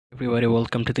everybody,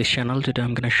 welcome to this channel. Today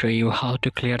I'm going to show you how to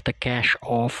clear the cache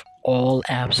of all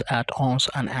apps add-ons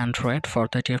on Android. For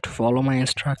that you have to follow my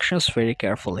instructions very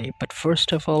carefully. But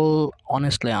first of all,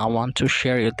 honestly, I want to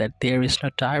share you that there is no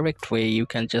direct way you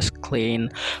can just clean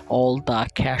all the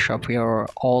cache of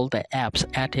all the apps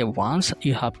at once.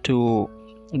 You have to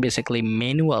basically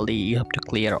manually you have to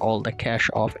clear all the cache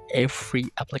of every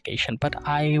application, but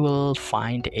I will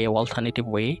find a alternative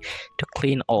way to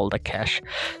clean all the cache.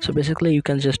 So basically you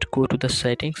can just go to the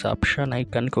settings option, you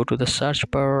can go to the search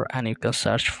bar and you can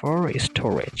search for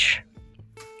storage.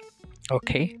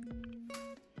 Okay,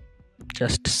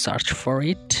 just search for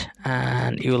it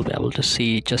and you will be able to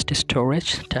see just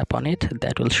storage. Tap on it,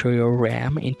 that will show your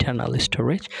RAM, internal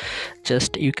storage.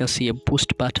 Just you can see a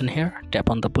boost button here. Tap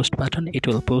on the boost button, it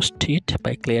will boost it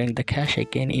by clearing the cache.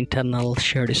 Again, internal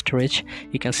shared storage,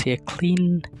 you can see a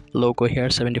clean logo here,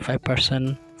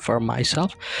 75% for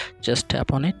myself. Just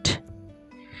tap on it.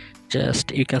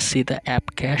 Just you can see the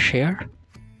app cache here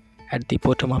at the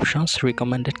bottom options,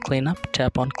 recommended cleanup.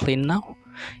 Tap on clean now.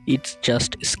 It's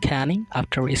just scanning.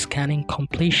 After scanning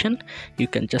completion, you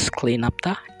can just clean up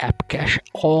the app cache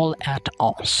all at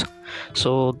once.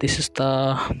 So this is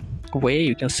the way.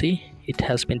 You can see it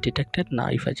has been detected. Now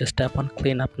if I just tap on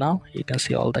clean up now, you can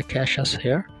see all the caches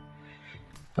here.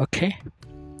 Okay,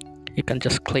 you can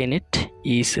just clean it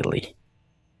easily.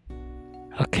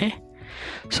 Okay,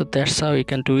 so that's how you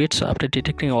can do it. So after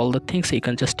detecting all the things, you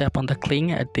can just tap on the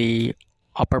clean at the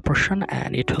upper portion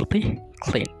and it will be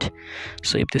cleaned.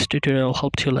 So if this tutorial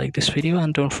helped you, like this video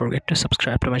and don't forget to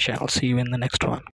subscribe to my channel. See you in the next one.